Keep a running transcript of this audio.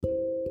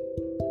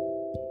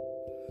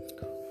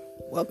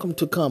Welcome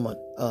to come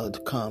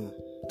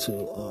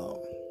to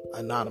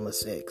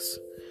Anonymous X.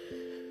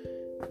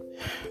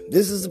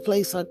 This is the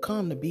place I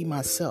come to be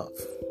myself.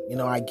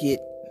 I get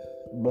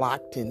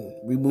blocked and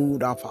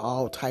removed off of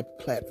all type of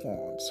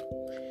platforms.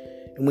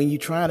 And when you're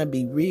trying to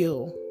be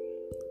real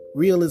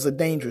is a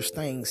dangerous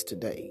thing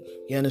today.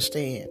 You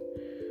understand?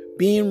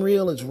 Being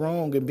real is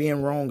wrong and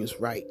being wrong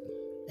is right.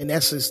 And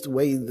that's just the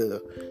way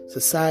the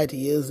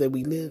society is that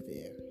we live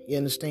in. You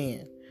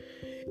understand?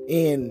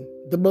 And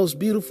the most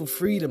beautiful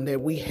freedom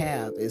that we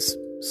have is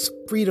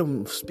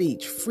freedom of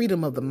speech,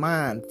 freedom of the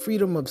mind,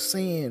 freedom of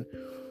saying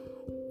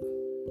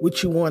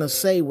what you want to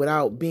say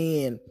without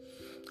being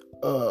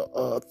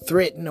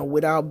threatened or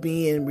without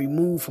being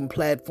removed from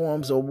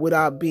platforms or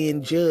without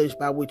being judged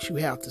by what you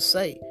have to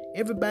say.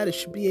 Everybody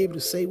should be able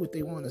to say what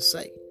they want to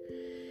say.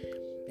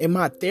 And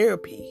my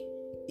therapy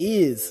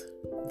is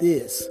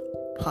this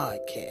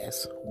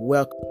podcast.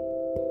 Welcome.